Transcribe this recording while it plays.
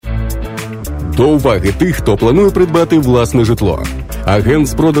До уваги тих, хто планує придбати власне житло. Агент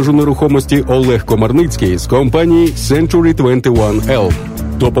з продажу нерухомості Олег Комарницький з компанії Century 21L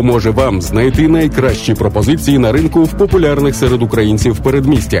допоможе вам знайти найкращі пропозиції на ринку в популярних серед українців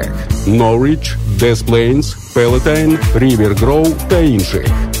передмістях – Norwich, Des Plaines, Palatine, River Grove та інших.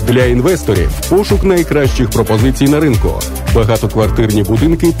 Для інвесторів – пошук найкращих пропозицій на ринку, багатоквартирні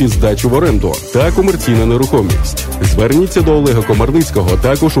будинки під здачу в оренду та комерційна нерухомість. Зверніться до Олега Комарницького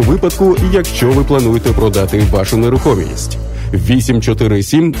також у випадку, якщо ви плануєте продати вашу нерухомість.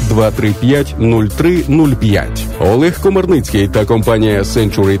 847-235-0305. Олег Комарницький та компанія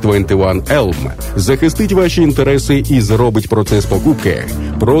Century 21L захистить ваші інтереси і зробить процес покупки,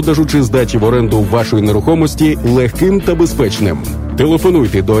 продажу чи здачі в оренду вашої нерухомості легким та безпечним.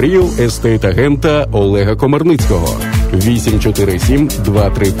 Телефонуйте до Real Estate-агента Олега Комарницького.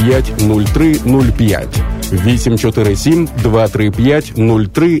 847-235-0305.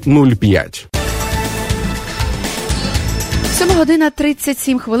 847-235-0305.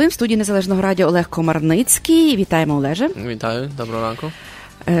 7:37 в студії Незалежного радіо Олег Комарницький. Вітаємо, Олеже. Вітаю, доброго ранку.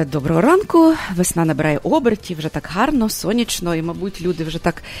 Доброго ранку. Весна набирає обертів, вже так гарно, сонячно, і, мабуть, люди вже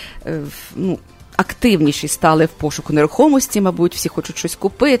так активніші стали в пошуку нерухомості, мабуть, всі хочуть щось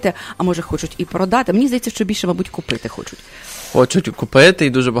купити, а може хочуть і продати. Мені здається, що більше, мабуть, купити хочуть. Хочуть купити, і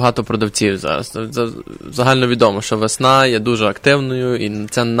дуже багато продавців зараз. Загальновідомо, що весна є дуже активною, і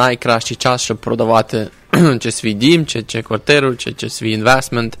це найкращий час, щоб продавати чи свій дім, чи квартиру, чи свій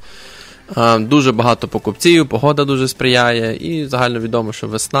інвестмент. Дуже багато покупців, погода дуже сприяє, і загальновідомо, що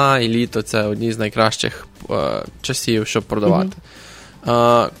весна і літо – це одні з найкращих часів, щоб продавати.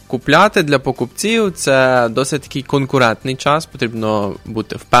 Купляти для покупців – це досить такий конкурентний час, потрібно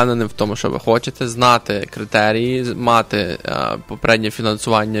бути впевненим в тому, що ви хочете, знати критерії, мати попереднє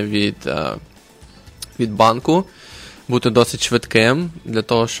фінансування від банку, бути досить швидким для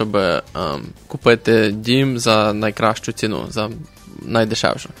того, щоб купити дім за найкращу ціну, за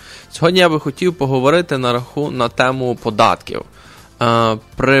найдешевшу. Сьогодні я би хотів поговорити на тему податків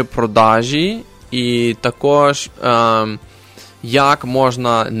при продажі і також як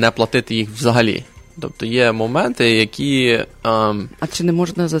можна не платити їх взагалі. Тобто є моменти, які... А чи не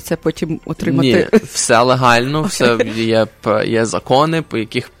можна за це потім отримати? Ні, все легально, все є закони, по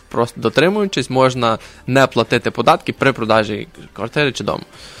яких просто дотримуючись, можна не платити податки при продажі квартири чи дому.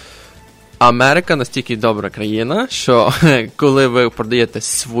 Америка настільки добра країна, що коли ви продаєте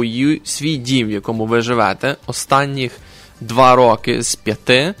свій дім, в якому ви живете, останніх 2 роки з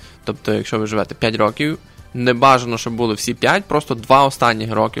 5, тобто якщо ви живете 5 років, не бажано, щоб були всі 5, просто 2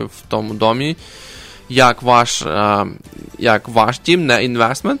 останніх роки в тому домі, як ваш дім, не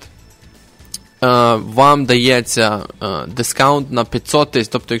інвестмент, вам дається дискаунт на 500 тисяч.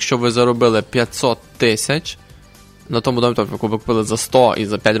 Тобто, якщо ви заробили 500 тисяч на тому домі, тобто, ви купили за 100 і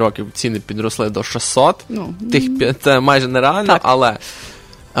за 5 років ціни підросли до 600, це майже нереально, так. Але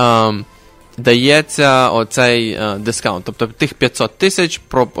дається оцей дискаунт. Тобто тих 500 тисяч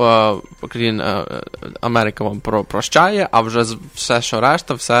Америка вам прощає, а вже все, що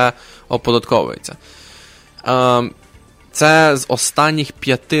решта, все оподатковується. Це з останніх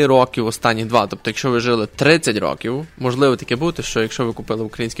 5 років, останніх 2. Тобто, якщо ви жили 30 років, можливо таке бути, що якщо ви купили в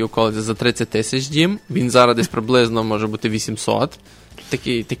українській околиці за 30 тисяч дім, він зараз десь приблизно може бути 800.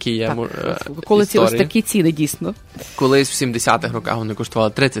 Такі є в околиці ось такі ціни, дійсно. Колись в 70-х роках вони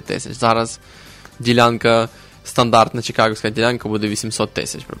коштували 30 тисяч. Зараз ділянка, стандартна чикагівська ділянка буде 800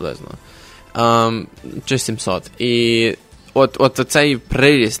 тисяч приблизно. Чи 700. І от цей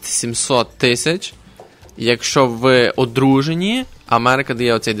приріст 700 тисяч, якщо ви одружені, Америка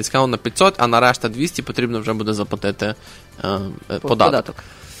дає оцей дискаунт на 500, а на решта 200 потрібно вже буде заплатити податок.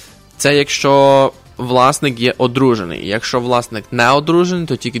 Це якщо власник є одружений. Якщо власник не одружений,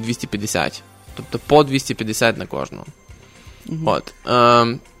 то тільки 250. Тобто по 250 на кожного.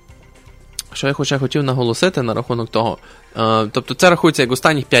 Що я хотів наголосити на рахунок того. Тобто це рахується як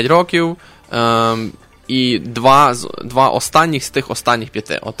останніх 5 років, і два останніх з тих останніх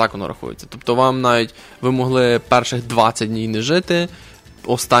 5. Отак воно рахується. Тобто вам навіть, ви могли перших 20 днів не жити,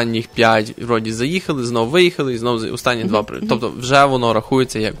 останніх 5 вроді заїхали, знову виїхали, і знову останні 2. Тобто вже воно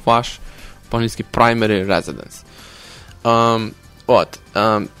рахується як ваш по-англійськи primary residence.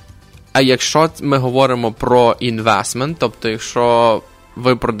 А якщо ми говоримо про investment, тобто якщо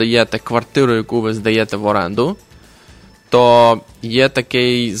ви продаєте квартиру, яку ви здаєте в оренду, то є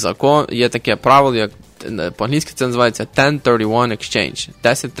такий закон, є таке правило, як по-англійськи це називається 1031 exchange,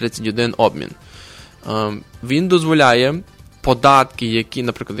 1031 обмін. Він дозволяє податки, які,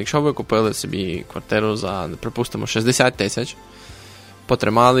 наприклад, якщо ви купили собі квартиру за, припустимо, 60 тисяч,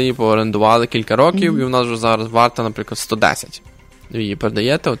 потримали її, поорендували кілька років, і у нас вже зараз варта, наприклад, 110. ви її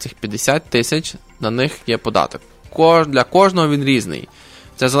передаєте, оцих 50 тисяч, на них є податок. Для кожного він різний.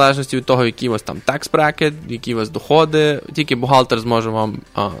 Це в залежності від того, який у вас там tax bracket, які у вас доходи. Тільки бухгалтер зможе вам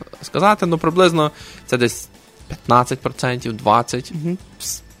сказати, приблизно це десь 15%, 20%.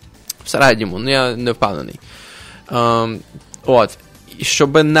 В середньому, я не впевнений. І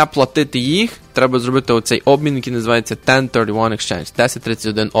щоб не платити їх, треба зробити оцей обмін, який називається 1031 exchange,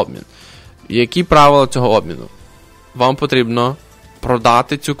 1031 обмін. Які правила цього обміну? Вам потрібно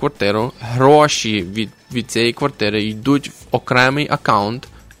продати цю квартиру, гроші від цієї квартири йдуть в окремий аккаунт,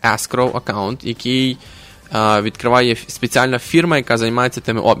 escrow аккаунт, який відкриває спеціальна фірма, яка займається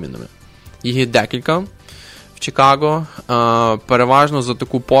тими обмінами. Їх є декілька в Чикаго. Переважно за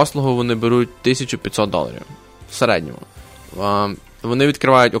таку послугу вони беруть $1500 в середньому. Вони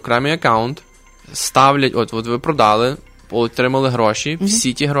відкривають окремий аккаунт, ставлять, от ви продали, отримали гроші,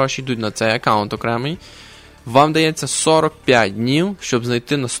 всі ті гроші йдуть на цей аккаунт окремий. Вам дається 45 днів, щоб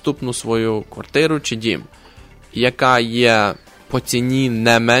знайти наступну свою квартиру чи дім, яка є по ціні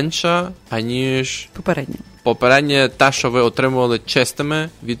не менша, аніж попереднє те, що ви отримували чистими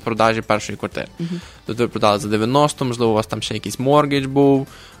від продажі першої квартири. Тобто ви продали за 90, можливо, у вас там ще якийсь моргідж був,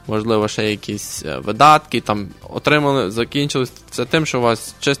 можливо, ще якісь видатки, там отримали, закінчилось це тим, що у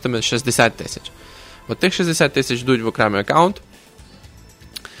вас чистими 60 тисяч. От тих 60 тисяч йдуть в окремий аккаунт.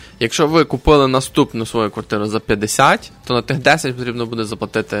 Якщо ви купили наступну свою квартиру за 50, то на тих 10 потрібно буде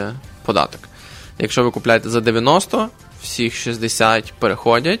заплатити податок. Якщо ви купляєте за 90, всіх 60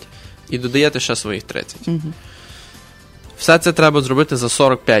 переходять і додаєте ще своїх 30. Все це треба зробити за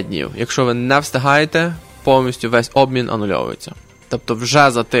 45 днів. Якщо ви не встигаєте, повністю весь обмін анульовується. Тобто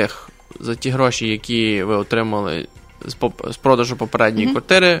вже за ті гроші, які ви отримали з продажу попередньої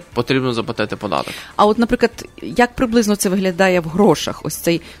квартири, потрібно заплатити податок. А от, наприклад, як приблизно це виглядає в грошах? Ось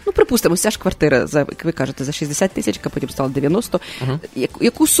цей, припустимо, ця ж квартира, як ви кажете, за 60 тисяч, яка потім стала 90.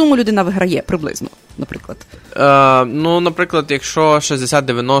 Яку суму людина виграє приблизно, наприклад? Наприклад, якщо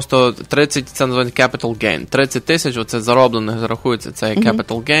 60-90, 30, це називається capital gain. 30 тисяч, оце зароблених зарахується, це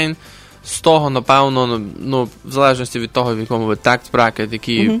capital gain. З того, напевно, в залежності від того, в якому ви tax bracket,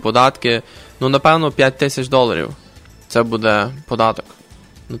 які податки, напевно, $5,000. Це буде податок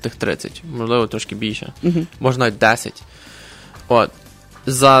на тих 30, можливо, трошки більше. Можна навіть 10.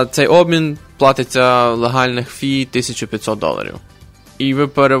 За цей обмін платиться легальних фі $1,500.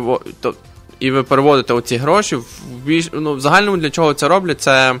 І ви переводите оці гроші в загальному для чого це роблять,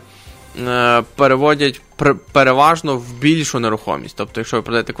 це переводять переважно в більшу нерухомість. Тобто, якщо ви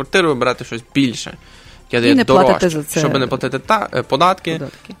продаєте квартиру, ви берете щось більше, яке є дорожче, щоб не платити податки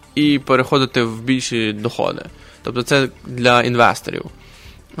і переходити в більші доходи. Тобто це для інвесторів.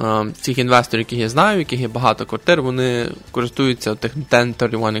 Цих інвесторів, яких я знаю, яких є багато квартир, вони користуються тих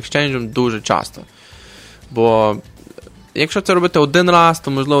 1031 exchange дуже часто. Бо якщо це робити один раз,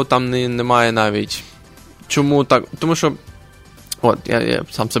 то, можливо, там немає навіть чому так. Тому що, я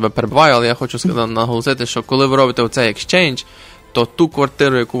сам себе перебиваю, але я хочу наголосити, що коли ви робите оцей exchange, то ту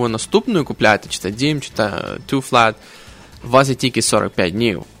квартиру, яку ви наступною купляєте, чи це дім, чи це two-flat, у вас є тільки 45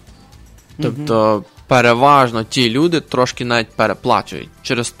 днів. Тобто переважно ті люди трошки навіть переплачують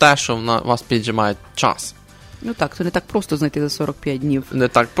через те, що вас піджимає час. То не так просто знайти за 45 днів. Не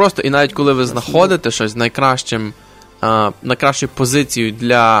так просто, і навіть коли ви знаходите щось найкращою позицією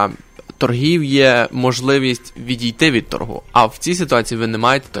для торгів є можливість відійти від торгу. А в цій ситуації ви не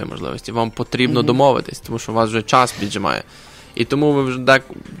маєте тої можливості. Вам потрібно домовитись, тому що у вас вже час піджимає. І тому ви вже так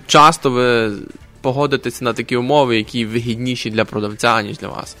часто ви погодитеся на такі умови, які вигідніші для продавця, ніж для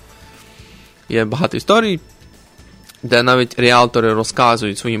вас. Є багато історій, де навіть ріалтори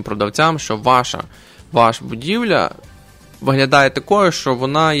розказують своїм продавцям, що ваша будівля виглядає такою, що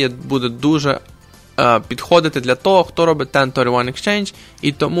вона буде дуже підходити для того, хто робить 1031 exchange,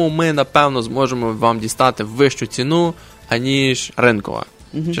 і тому ми, напевно, зможемо вам дістати вищу ціну, аніж ринкова.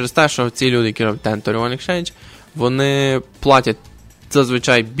 Через те, що ці люди, які роблять 1031 exchange, вони платять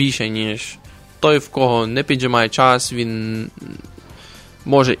зазвичай більше, ніж той, в кого не піджимає час, він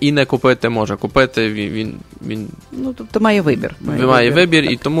може і не купити, може купити, він тобто має вибір. Має вибір,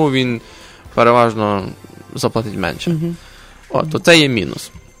 і тому він переважно заплатить менше. То це є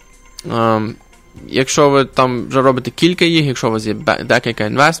мінус. Якщо ви там вже робите кілька їх, якщо у вас є декілька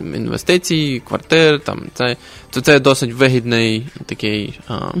інвестицій, квартир, то це досить вигідний такий,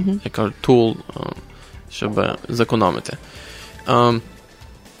 як кажуть, тул, щоб зекономити.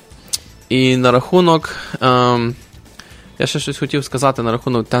 І на рахунок, я ще щось хотів сказати на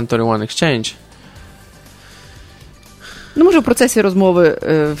рахунок 1031 exchange. Може, в процесі розмови,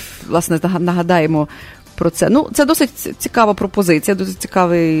 власне, нагадаємо про це. Ну, це досить цікава пропозиція, досить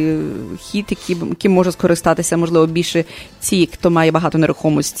цікавий хід, яким може скористатися, можливо, більше ті, хто має багато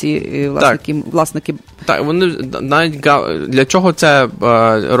нерухомості, власники. Так, вони навіть для чого це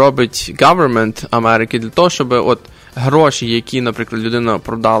робить government Америки? Для того, щоб от гроші, які, наприклад, людина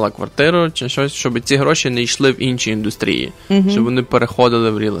продала квартиру чи щось, щоб ці гроші не йшли в інші індустрії, щоб вони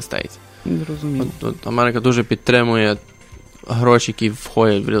переходили в real estate. Розумію. От Америка дуже підтримує гроші, які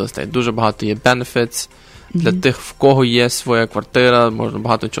входять в real estate. Дуже багато є benefits для тих, в кого є своя квартира, можна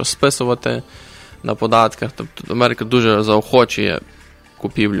багато чого списувати на податках. Тобто Америка дуже заохочує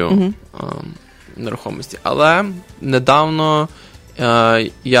купівлю нерухомості. Але недавно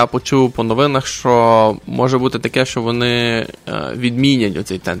я почув по новинах, що може бути таке, що вони відмінять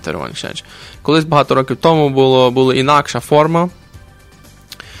оцей 1031 exchange. Колись багато років тому була інакша форма.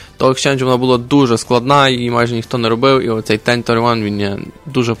 Того exchange вона була дуже складна, її майже ніхто не робив, і оцей 1031 він є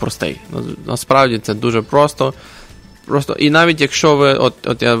дуже простий. Насправді це дуже просто. І навіть якщо ви,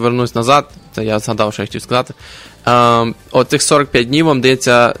 от я вернусь назад, це я згадав, що я хотів сказати, цих 45 днів вам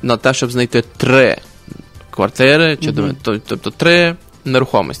дається на те, щоб знайти 3 квартири, тобто 3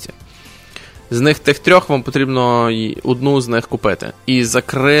 нерухомості. З них тих 3 вам потрібно одну з них купити. І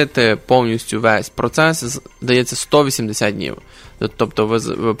закрити повністю весь процес дається 180 днів. Тобто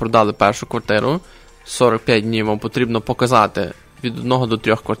ви продали першу квартиру, 45 днів вам потрібно показати від 1 до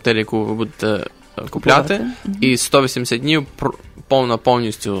 3 квартир, яку ви будете купляти, і 180 днів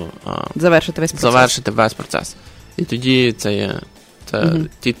повністю завершити весь процес. І тоді це є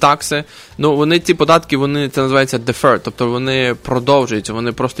ті такси. Ну, вони, ці податки, це називається deferred, тобто вони продовжуються,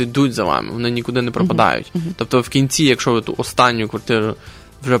 вони просто йдуть за вами, вони нікуди не пропадають. Тобто в кінці, якщо ви ту останню квартиру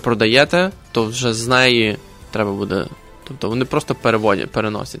вже продаєте, то вже з неї треба буде, тобто вони просто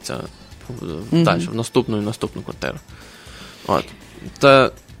переносяться далі, в наступну квартиру.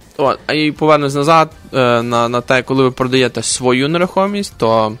 А і повернусь назад на те, коли ви продаєте свою нерухомість,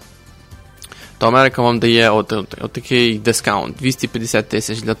 то Америка вам дає такий дискаунт. 250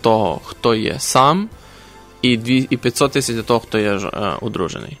 тисяч для того, хто є сам, і 500 тисяч для того, хто є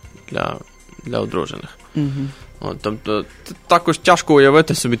одружений, для одружених. Тобто також тяжко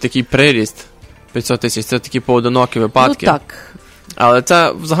уявити собі такий приріст 500 тисяч. Це такі поодинокі випадки. Ну так. Але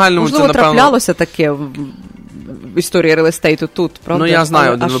це в загальному, можливо, це, напевно... траплялося таке в історії реал-естейту тут, правда? Ну, я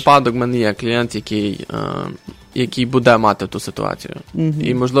знаю, один випадок, в мене є клієнт, який буде мати ту ситуацію.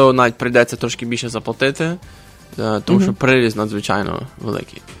 І, можливо, навіть прийдеться трошки більше заплатити, тому що приріст надзвичайно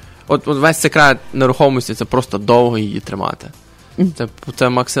великий. От весь секрет нерухомості – це просто довго її тримати. Це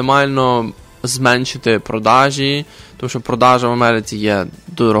максимально зменшити продажі, тому що продажа в Америці є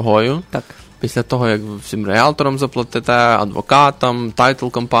дорогою. Так. Після того, як всім реалторам заплатите, адвокатам,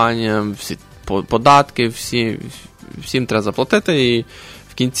 тайтл-компаніям, всі податки, всім треба заплатити, і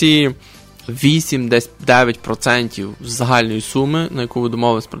в кінці 8-9% загальної суми, на яку ви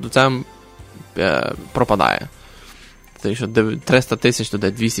домовились з продавцем, пропадає. Тобто, 300 тисяч, то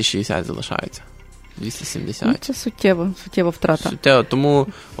де 260 залишається. 270. Ну, це суттєва втрата. Суттєво, тому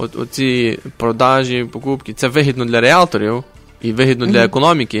оці продажі, покупки, це вигідно для реалторів, і вигідно для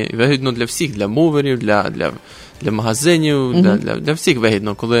економіки, і вигідно для всіх, для муверів, для магазинів, для всіх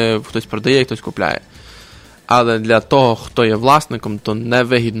вигідно, коли хтось продає, хтось купляє. Але для того, хто є власником, то не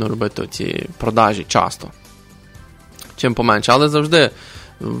вигідно робити ці продажі часто. Чим поменше. Але завжди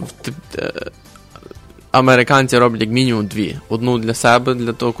американці роблять як мінімум 2. Одну для себе,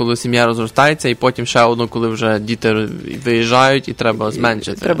 для того, коли сім'я розростається, і потім ще одну, коли вже діти виїжджають і треба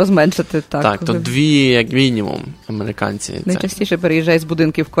зменшити. Треба зменшити, так. Так, то 2 як мінімум американці. Найчастіше переїжджають з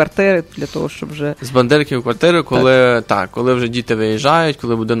будинків в квартири, для того, щоб вже... З будинків в квартири, коли вже діти виїжджають,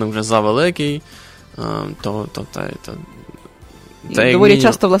 коли будинок вже завеликий, доволі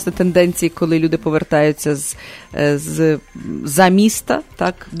часто, власне, тенденції, коли люди повертаються за міста,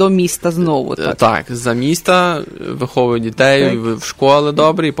 так, до міста знову. Так, за міста, виховують дітей в школи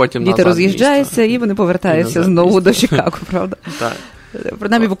добрі, і потім діти роз'їжджаються, і вони повертаються знову до Чикаго, правда? Так.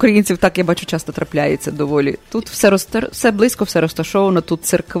 Принаймні в українців, так, я бачу, часто трапляється доволі. Тут все близько, все розташовано, тут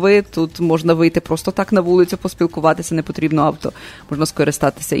церкви, тут можна вийти просто так на вулицю, поспілкуватися, не потрібно авто, можна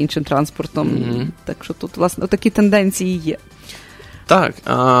скористатися іншим транспортом. Так що тут, власне, такі тенденції є. Так,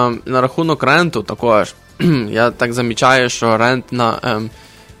 на рахунок ренту також. Я так замічаю, що рент на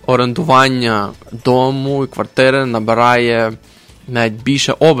орендування дому і квартири набирає навіть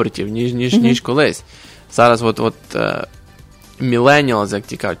більше обертів, ніж колись. Зараз millennials, як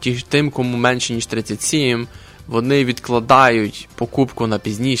ті кажуть, тим, кому менше, ніж 37, вони відкладають покупку на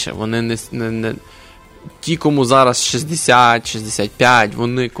пізніше. Вони не ті, кому зараз 60, 65,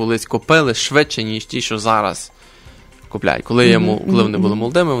 вони колись купили швидше, ніж ті, що зараз купляють. Коли вони були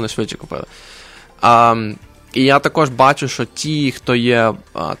молодими, вони швидше купили. І я також бачу, що ті, хто є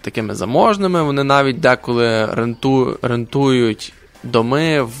такими заможними, вони навіть деколи рентують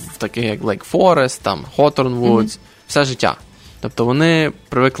доми в таких як Lake Forest, там Hawthorne Woods, все життя. Тобто вони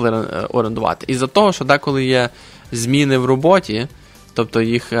привикли орендувати. І за того, що деколи є зміни в роботі, тобто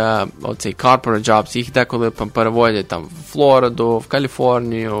їх оцей corporate jobs, їх деколи переводять там в Флориду, в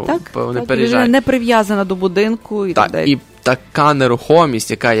Каліфорнію, вони переїжджають. Не прив'язана до будинку і так далі. І така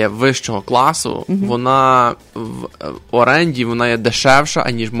нерухомість, яка є вищого класу, вона в оренді, вона є дешевша,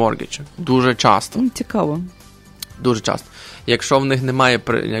 аніж моргідж. Дуже часто. Цікаво. Дуже часто. Якщо в них немає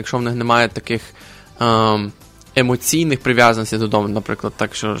таких емоційних прив'язаностей додому, наприклад,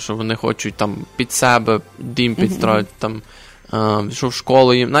 так, що вони хочуть там під себе дім підстроїти, там, що в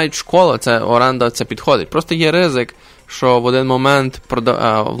школу їм, навіть школа, це оренда, це підходить. Просто є ризик, що в один момент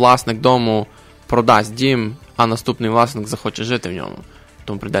власник дому продасть дім, а наступний власник захоче жити в ньому,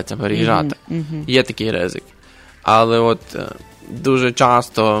 тому прийдеться переїжджати. Є такий ризик. Але от дуже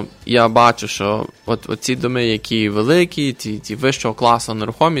часто я бачу, що от ці доми, які великі, ті вищого класу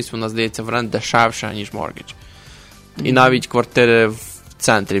нерухомість, вона, здається, в рент дешевша, ніж моргідж. І навіть квартири в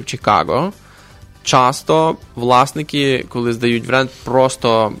центрі, в Чикаго, часто власники, коли здають в рент,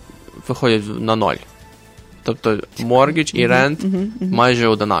 просто виходять на ноль. Тобто моргідж і рент майже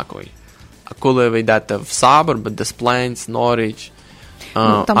однаковий. А коли ви йдете в саборби, Des Plaines, Норріч,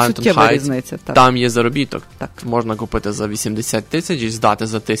 там суттєва різниця. Там є заробіток. Так. Можна купити за 80 тисяч і здати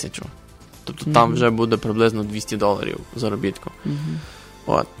за 1000. Тобто там вже буде приблизно $200 заробітку.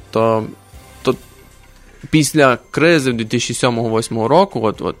 От, то після кризи 2007-2008 року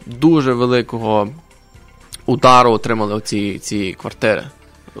от дуже великого удару отримали ці квартири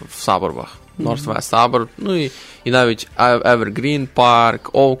в саборбах. Northwest Suburb, ну і навіть Evergreen Park,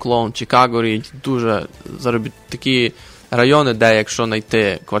 Oaklawn, Chicago Ridge, дуже такі райони, де якщо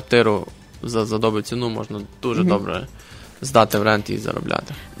знайти квартиру за добру ціну, можна дуже добре здати в рент і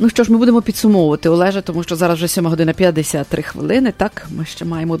заробляти. Ну що ж, ми будемо підсумовувати, Олеже, тому що зараз вже 7:53, так? Ми ще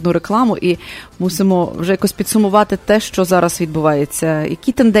маємо одну рекламу і мусимо вже якось підсумувати те, що зараз відбувається.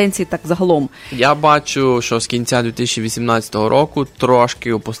 Які тенденції так загалом? Я бачу, що з кінця 2018 року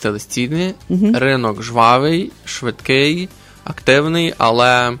трошки опустились ціни. Ринок жвавий, швидкий, активний,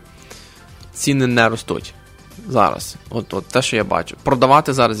 але ціни не ростуть зараз. От те, що я бачу.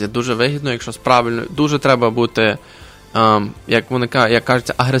 Продавати зараз є дуже вигідно, якщо правильно. Дуже треба бути, як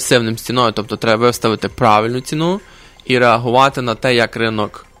кажуть, агресивним з ціною. Тобто треба виставити правильну ціну і реагувати на те, як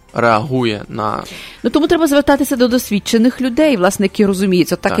ринок реагує на... Ну, тому треба звертатися до досвідчених людей, власне, які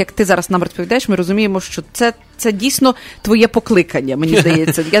розуміються. Так, як ти зараз нам розповідаєш, ми розуміємо, що це дійсно твоє покликання, мені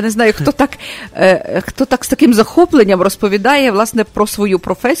здається. Я не знаю, хто так з таким захопленням розповідає, власне, про свою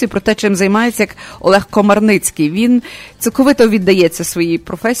професію, про те, чим займається, як Олег Комарницький. Він цілковито віддається своїй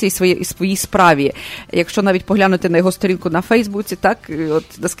професії і своїй справі. Якщо навіть поглянути на його сторінку на Фейсбуці, так, от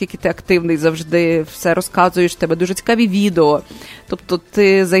наскільки ти активний, завжди все розказуєш, тебе дуже цікаві відео. Тобто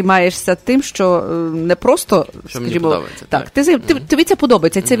ти займаєшся тим, що не просто, що скажімо, мені подобається. Тобі це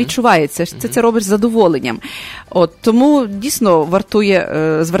подобається, це відчувається, це робиш з задоволенням. От, тому дійсно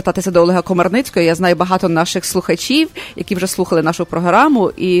вартує звертатися до Олега Комарницького. Я знаю багато наших слухачів, які вже слухали нашу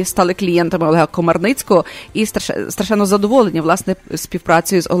програму і стали клієнтами Олега Комарницького і страшенно задоволені, власне,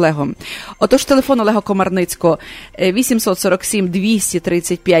 співпрацею з Олегом. Отож, телефон Олега Комарницького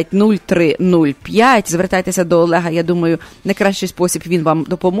 847-235-0305. Звертайтеся до Олега, я думаю, найкращий спосіб він вам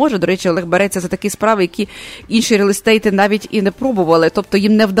допоможе. До речі, Олег береться за такі справи, які інші реалістейти навіть і не пробували, тобто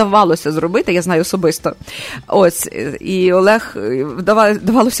їм не вдавалося зробити, я знаю особисто. Ось, і Олег,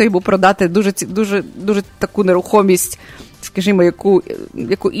 вдавалося йому продати дуже таку нерухомість, скажімо, яку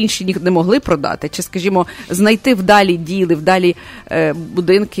інші не могли продати, чи, скажімо, знайти вдалі діли, вдалі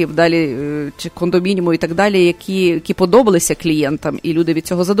будинки, вдалі чи кондомініуми і так далі, які подобалися клієнтам, і люди від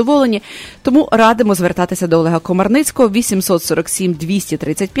цього задоволені. Тому радимо звертатися до Олега Комарницького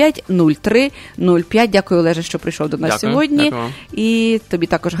 847-235-0305. Дякую, Олеже, що прийшов до нас сьогодні. Дякую. І тобі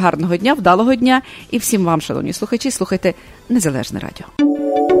також гарного дня, вдалого дня. І всім вам, шановні слухачі, слухайте Незалежне радіо.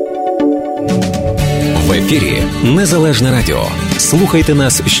 В ефірі Незалежне радіо. Слухайте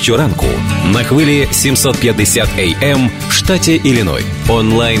нас щоранку на хвилі 750 AM в штаті Ілліной.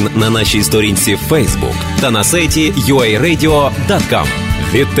 Онлайн на нашій сторінці Facebook та на сайті uaradio.com.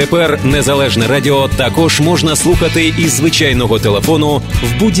 Відтепер Незалежне радіо також можна слухати із звичайного телефону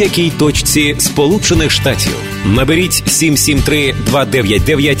в будь-якій точці Сполучених Штатів. Наберіть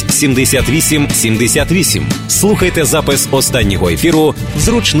 773-299-78-78. Слухайте запис останнього ефіру в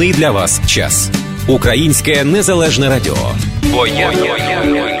зручний для вас час. Українське Незалежне радіо. Бо я